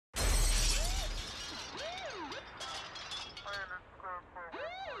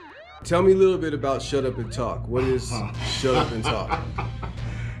Tell me a little bit about Shut Up and Talk. What is Shut Up and Talk?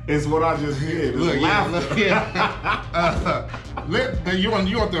 It's what I just did. Look, you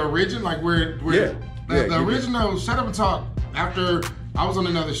want the original? Like the original Shut Up and Talk. After I was on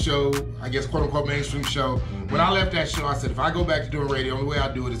another show, I guess quote unquote mainstream show. When I left that show, I said if I go back to doing radio, the only way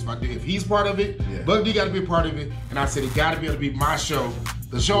I do it is if he's part of it. Bug D got to be a part of it, and I said it got to be able to be my show.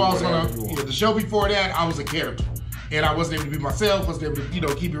 The show I was on, the show before that, I was a character. And I wasn't able to be myself, wasn't able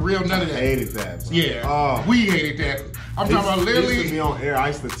to, keep it real, none of that. I hated that. Bro. Yeah, we hated that. I'm talking about literally. He used to be on air, I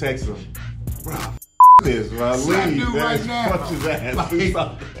used to text him, bro, this, bro, leave, right now. Punch his ass. Like,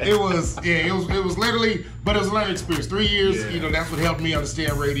 it was literally, but it was a learning experience. 3 years, that's what helped me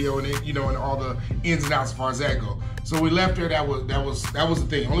understand radio and and all the ins and outs as far as that go. So we left there. That was the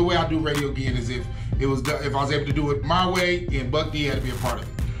thing. Only way I do radio again is if I was able to do it my way, and Buck D had to be a part of it.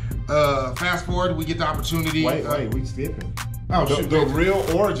 Fast forward, we get the opportunity. Wait, we skipping. Oh, the real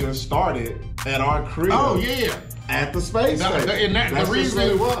origin started at our crib. Oh yeah. At the space station. That's the reason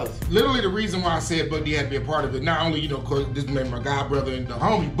it was. Literally the reason why I said Buck D had to be a part of it. Not only, cause this made my god brother and the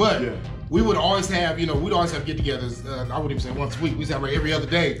homie, but we would always have, we'd always have get-togethers. I wouldn't even say once a week. We used to have every other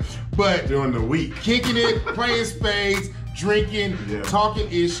day. But during the week, kicking it, playing spades, drinking, talking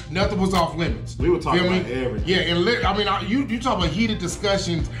ish, nothing was off limits. We were talking about everything. Yeah, and you talk about heated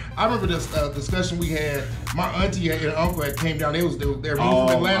discussions. I remember this discussion we had. My auntie and uncle had came down. They were from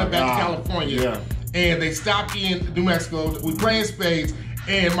Atlanta back to California. Yeah. And they stopped in New Mexico. We playing spades.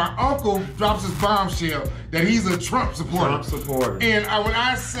 And my uncle drops his bombshell that he's a Trump supporter. And when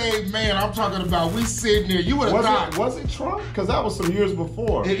I say, man, I'm talking about we sitting there. You would have thought. Was it Trump? Because that was some years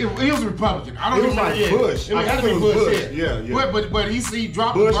before. He was a Republican. I don't even remember. It was like Bush. It had to be Bush. Yeah. But he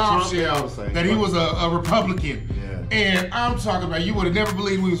dropped the bombshell that he was a Republican. Yeah. And I'm talking about you would have never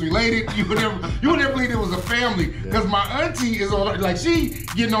believed we was related. You would never believe it was a family. Because my auntie is on, she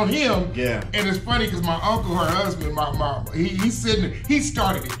getting on him. Yeah. And it's funny because my uncle, her husband, he's sitting, he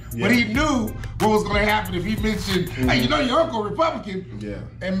started it. Yeah. But he knew what was going to happen if he mentioned, hey, your uncle Republican. Yeah.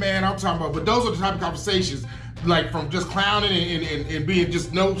 And man, I'm talking about, but those are the type of conversations, from just clowning and being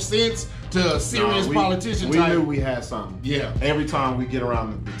just no sense to serious politician we type. We knew we had something. Yeah. Every time we get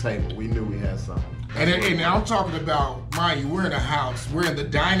around the table, we knew we had something. And I'm talking about, mind you, we're in a house, we're in the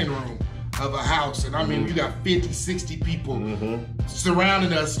dining room of a house, and I mean, you got 50, 60 people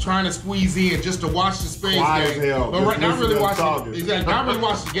surrounding us, trying to squeeze in just to watch the spades game. But not really watch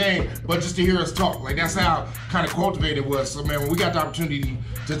the game, but just to hear us talk. Like, that's how kind of cultivated it was. So man, when we got the opportunity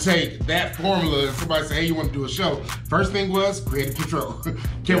to take that formula and somebody say, hey, you want to do a show? First thing was creative control.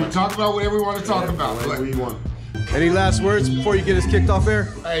 Can we talk about whatever we want to talk about? We want. Any last words before you get us kicked off air?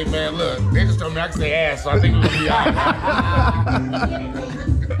 Hey man, look, they just told me I can say ass, so I think we're gonna be all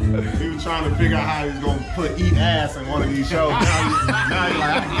right. He was trying to figure out how he was gonna eat ass in one of these shows. Now he's like,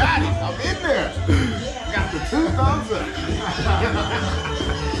 I got it, I'm in there. Got the 2 thumbs up.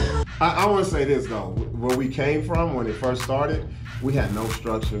 I want to say this though, where we came from when it first started, we had no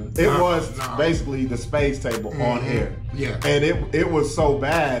structure. It was basically the spades table on air. Yeah. And it was so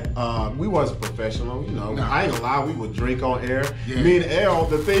bad, we wasn't professional, I ain't gonna lie, we would drink on air. Yeah. Me and El,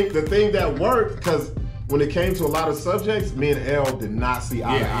 the thing that worked, because when it came to a lot of subjects, me and El did not see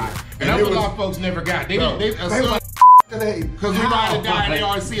eye to eye. And that's what a lot of folks never got. They assumed, because we ride or die and they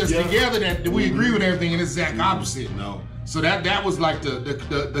always see us together that we agree with everything, and it's the exact opposite. No. So that was like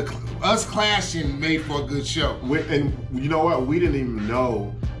the us clashing made for a good show. And you know what? We didn't even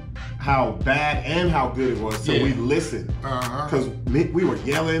know how bad and how good it was, so we listened. Because we were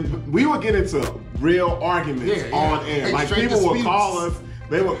yelling. We would get into real arguments on air. Like people would call us.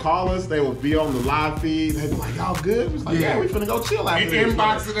 They would call us, they would be on the live feed, they'd be like, y'all good? It was like, we finna go chill after this.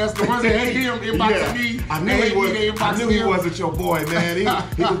 Inboxing us, the ones that hate him, inboxing me. I knew he wasn't your boy, man. He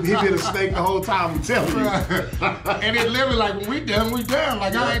did a snake the whole time, I'm telling you. And it literally, like, when we done.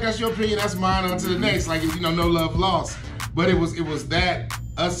 Like, all right, that's your opinion, that's mine, on to the next. Like, no love lost. But it was that,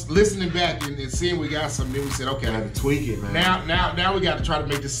 us listening back and seeing we got something, then we said, okay, I had to tweak it, man. Now we got to try to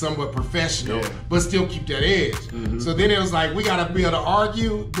make this somewhat professional, but still keep that edge. So then it was like, we got to be able to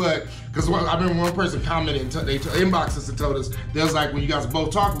argue, but, because I remember one person commented, they inboxed us and told us, they was like, when you guys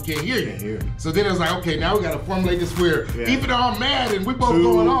both talk, we can't hear you. So then it was like, okay, now we got to formulate this where, even though I'm mad and we both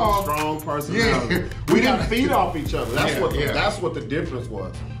going off. Strong personality. We didn't feed off each other. That's what the difference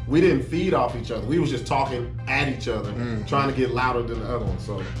was. We didn't feed off each other. We was just talking at each other, trying to get louder than the other one.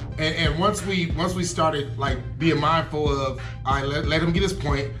 So, and once we started like being mindful of, all right, let him get his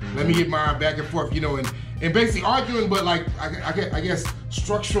point, let me get mine, back and forth, and basically arguing, but like I guess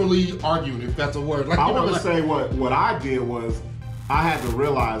structurally arguing, if that's a word. Like, I want to say what I did was I had to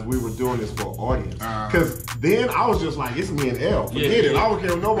realize we were doing this for audience. Because then I was just like, it's me and L. Forget it. I don't care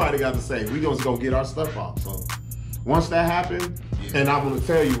what nobody got to say. We just gonna get our stuff off. So once that happened, and I'm gonna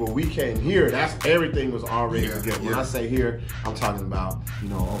tell you, when we came here, that's everything was already together. When I say here, I'm talking about, you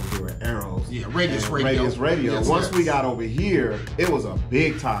know, over here at Aeros. Yeah, Radius Radio. Yes, once we got over here, it was a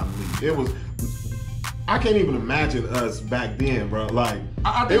big time leap. It was, I can't even imagine us back then, bro. Like,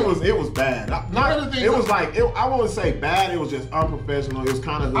 it was bad. It was like, I won't say bad. It was just unprofessional. It was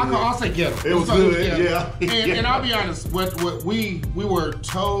kind of. I'll say ghetto. It was good, yeah. And I'll be honest, what we were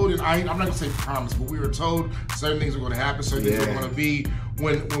told, and I'm not gonna say promised, but we were told certain things were going to happen, certain things were going to be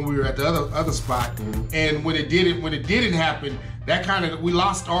when we were at the other spot, and when it didn't happen, that kind of, we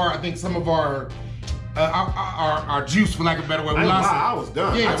lost I think some of our juice, for lack of a better word. I was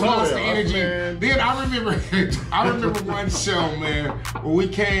done. Yeah, we lost the energy. Then I remember one show, man, where we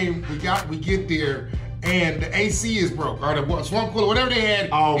get there, and the AC is broke, or the swamp cooler, whatever they had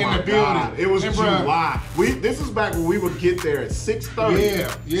in the building. It was July. This is back when we would get there at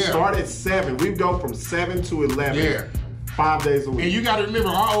 6:30. Yeah. Start at 7. We'd go from 7 to 11. Yeah. 5 days a week. And you got to remember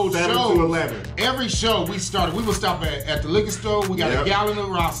our old 7 shows. to 11. Every show we would stop at the liquor store. We got a gallon of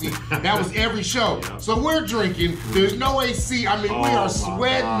Rossi. That was every show. So we're drinking. There's no AC. I mean, we are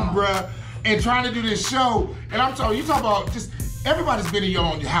sweating, bruh, and trying to do this show. And I'm talking about just. Everybody's been in your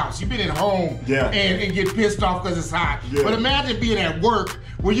own house. You've been at home and get pissed off because it's hot. But imagine being at work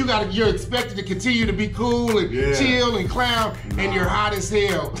where you're expected to continue to be cool and chill and clown, and you're hot as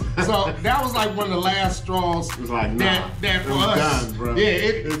hell. So that was like one of the last straws. It was like, that for us. Done, bro. Yeah,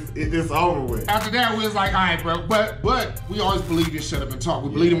 it's over with. After that, we was like, all right, bro. But we always believed in shut up and talk. We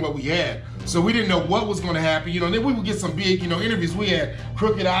believed in what we had. So we didn't know what was going to happen. You know, then we would get some big, interviews. We had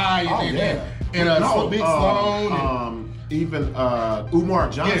Crooked Eye and Big Sloan. Even Umar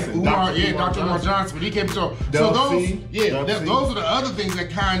Johnson. Dr. Umar Johnson. But he came to those are the other things that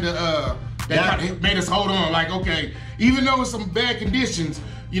kind of made us hold on. Like, okay, even though it's some bad conditions,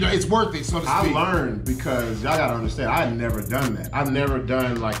 it's worth it, so to speak. I learned, because y'all gotta understand, I had never done that. I've never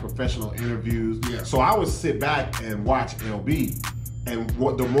done like professional interviews. So I would sit back and watch LB. And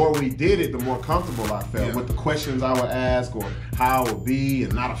the more we did it, the more comfortable I felt with the questions I would ask, or how I would be,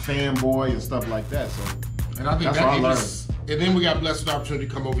 and not a fanboy and stuff like that. So. And I think that's what I learned. And then we got blessed with the opportunity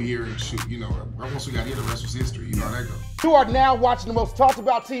to come over here and shoot. Once we got here, the rest was history. You know how that goes. You are now watching the most talked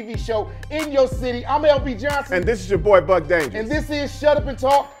about TV show in your city. I'm LB Johnson. And this is your boy, Buck Dangerous. And this is Shut Up and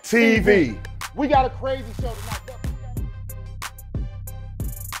Talk TV. We got a crazy show tonight.